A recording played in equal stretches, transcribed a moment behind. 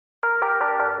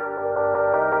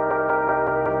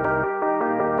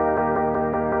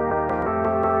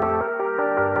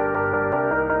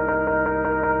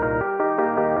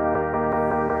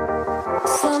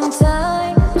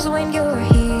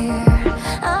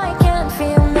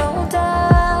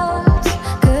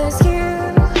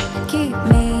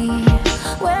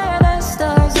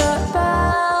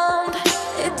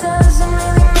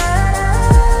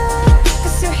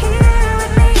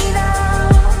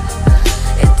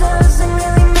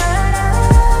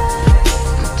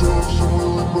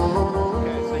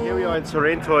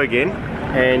Sorrento again,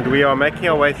 and we are making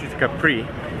our way through to Capri.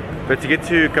 But to get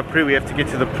to Capri we have to get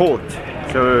to the port.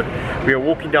 So we are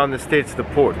walking down the stairs to the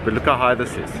port, but look how high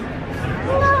this is.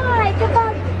 No, it's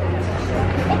about...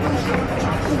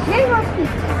 It's very rocky.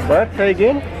 What? Say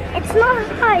again? It's not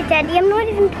high, Daddy. I'm not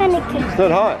even panicking. It's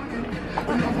not high.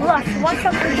 Watch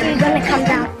out, you're gonna come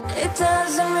down. It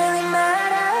doesn't really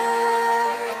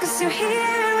matter, 'cause you're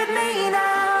here with me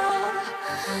now.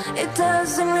 It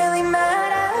doesn't really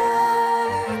matter,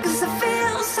 'cause I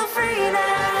feel so free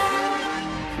now.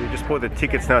 So we just bought the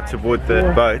tickets now to board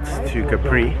the boat to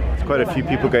Capri. There's quite a few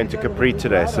people going to Capri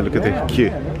today, so look at the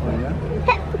queue.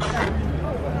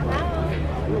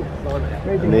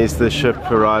 And there's the ship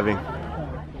arriving.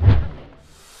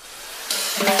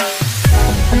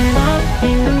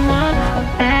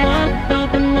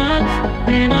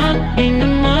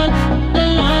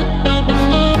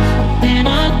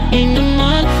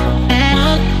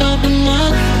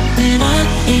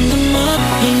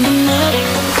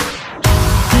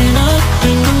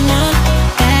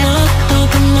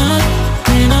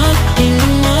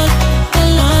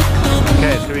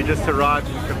 Just arrived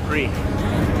in Capri,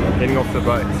 getting off the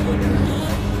boat.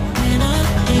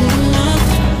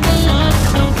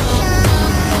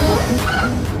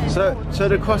 So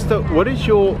De Costa, what is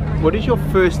your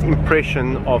first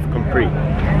impression of Capri? It's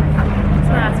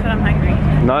nice, but I'm hungry.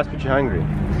 Nice, but you're hungry.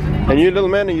 And you, little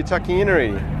man, are you tucking in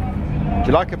already? Do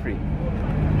you like Capri?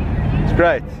 It's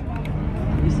great.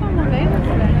 You sound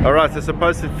available. All right, so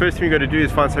suppose the first thing we got to do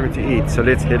is find something to eat. So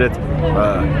let's hit it.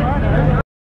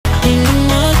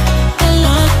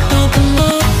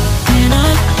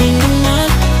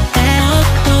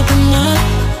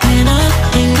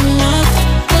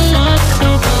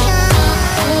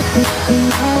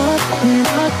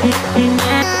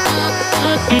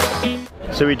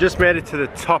 So we just made it to the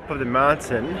top of the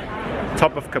mountain,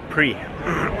 top of Capri,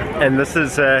 and this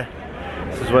is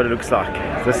what it looks like.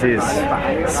 This is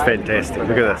fantastic.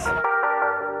 Look at this.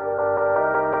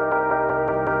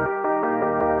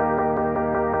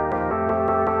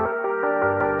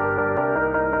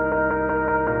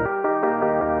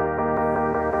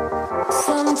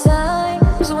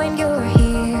 Sometimes when you're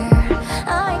here,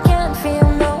 I can feel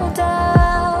no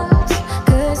doubt,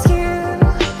 'cause you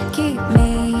keep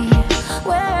me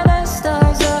where the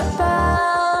stars are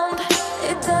bound.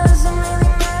 It doesn't really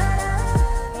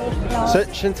matter. So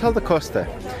Chantal de Costa,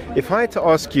 if I had to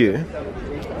ask you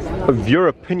of your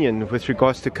opinion with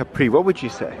regards to Capri, what would you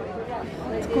say?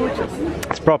 It's gorgeous.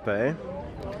 It's proper, eh?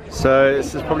 So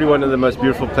this is probably one of the most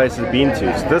beautiful places I've been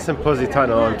to. So this and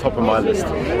Positano are on top of my list.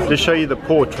 Just show you the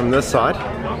port from this side.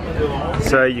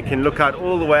 So you can look out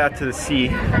all the way out to the sea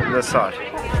on this side.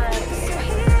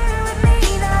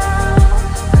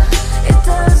 It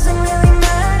doesn't really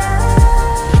matter.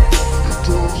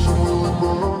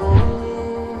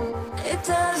 It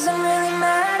doesn't really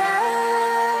matter,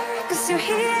 'cause you're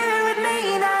here with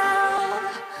me now.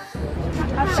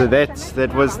 So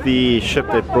that was the ship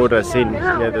that brought us in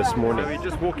here this morning. We're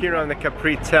just walking around the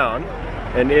Capri town,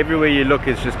 and everywhere you look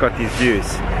it's just got these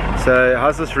views. So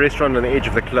how's this restaurant on the edge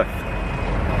of the cliff?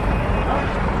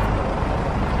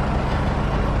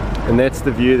 And that's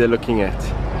the view they're looking at.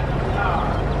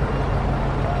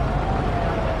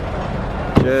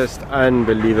 Just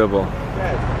unbelievable.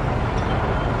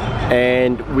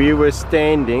 And we were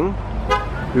standing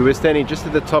just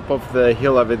at the top of the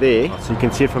hill over there, so you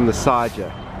can see it from the side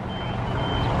here.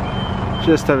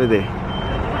 Just over there.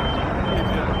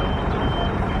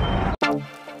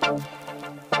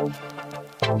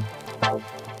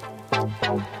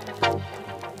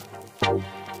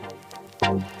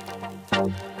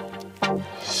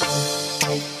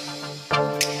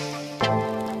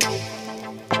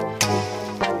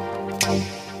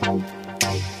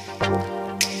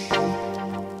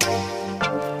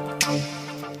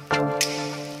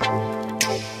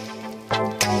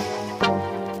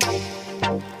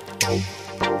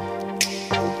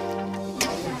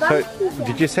 So,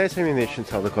 did you say something there,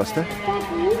 Chantal de Costa?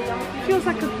 Feels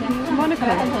like a Monaco.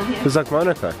 Feels like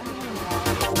Monaco.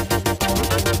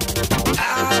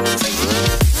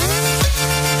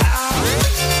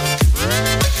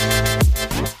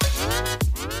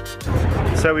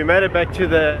 So we made it back to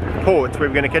the port where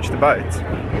we're going to catch the boat.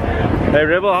 Hey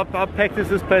Rebel, how packed is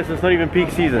this place? It's not even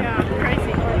peak season. Yeah,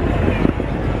 crazy.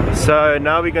 So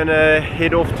now we're going to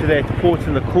head off to that port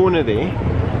in the corner there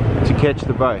to catch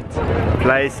the boat. The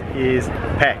place is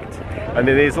packed. And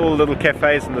then there's all the little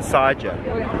cafes on the side here.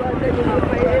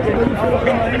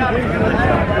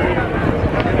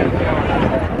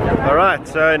 Alright,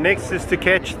 so next is to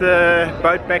catch the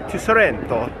boat back to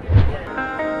Sorrento.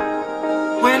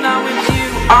 When I'm with you,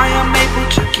 I am able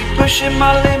to keep pushing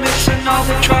my limits and all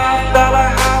the drive that I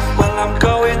have. Well, I'm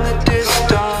going the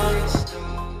distance.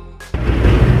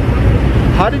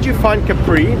 How did you find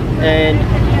Capri, and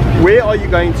where are you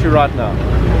going to right now?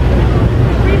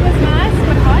 Capri was nice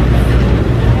but hot.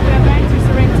 We are going to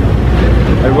Sorrento.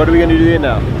 And what are we going to do there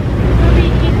now? So we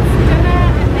eat dinner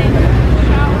and then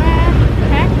shower,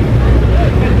 pack, go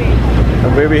to bed.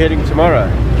 And where are we heading tomorrow?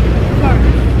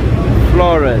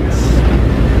 Florence. Florence.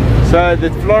 So the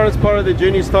Florence part of the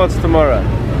journey starts tomorrow.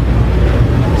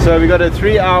 So we got a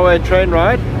 3-hour train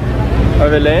ride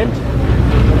over land,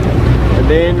 and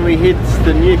then we hit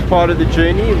the new part of the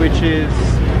journey, which is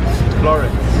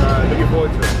Florence. So looking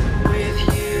forward to it. With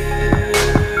you,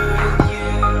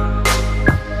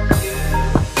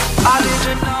 I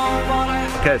didn't know what I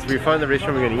Okay, so we found the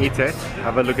restaurant we're going to eat at.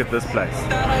 Have a look at this place.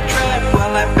 dread.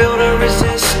 Well, I built a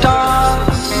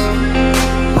resistance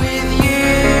with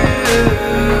you.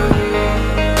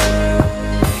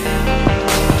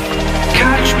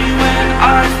 Catch me when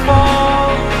I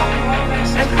fall,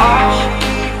 and I'll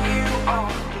keep you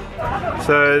on.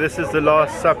 So this is the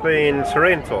last supper in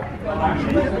Sorrento.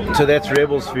 So that's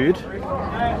Rebel's food.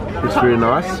 It's very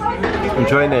nice.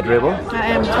 Enjoying that, Rebel? I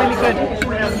am, it's really good.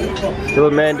 The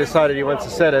little man decided he wants a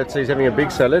salad, so he's having a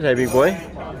big salad. Hey, big boy.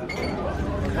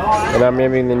 And I'm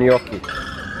having the gnocchi.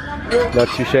 Not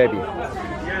too shabby.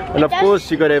 And of course,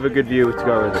 you got to have a good view to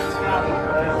go with it.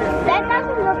 That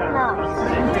doesn't look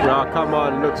nice. Oh, come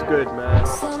on, it looks good, man.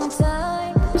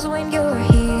 Sometimes when you're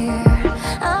here,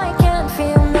 I can't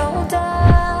feel no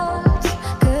doubt,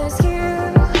 'cause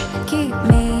you keep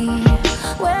me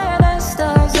where the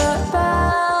stars are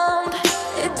bound.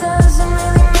 It doesn't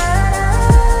really matter,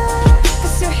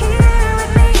 'cause you're here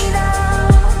with me now.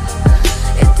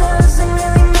 It doesn't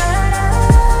really matter.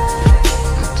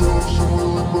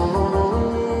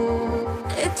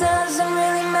 It doesn't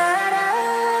really matter,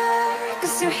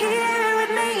 'cause you're here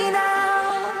with me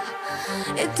now.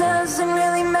 It doesn't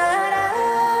really matter.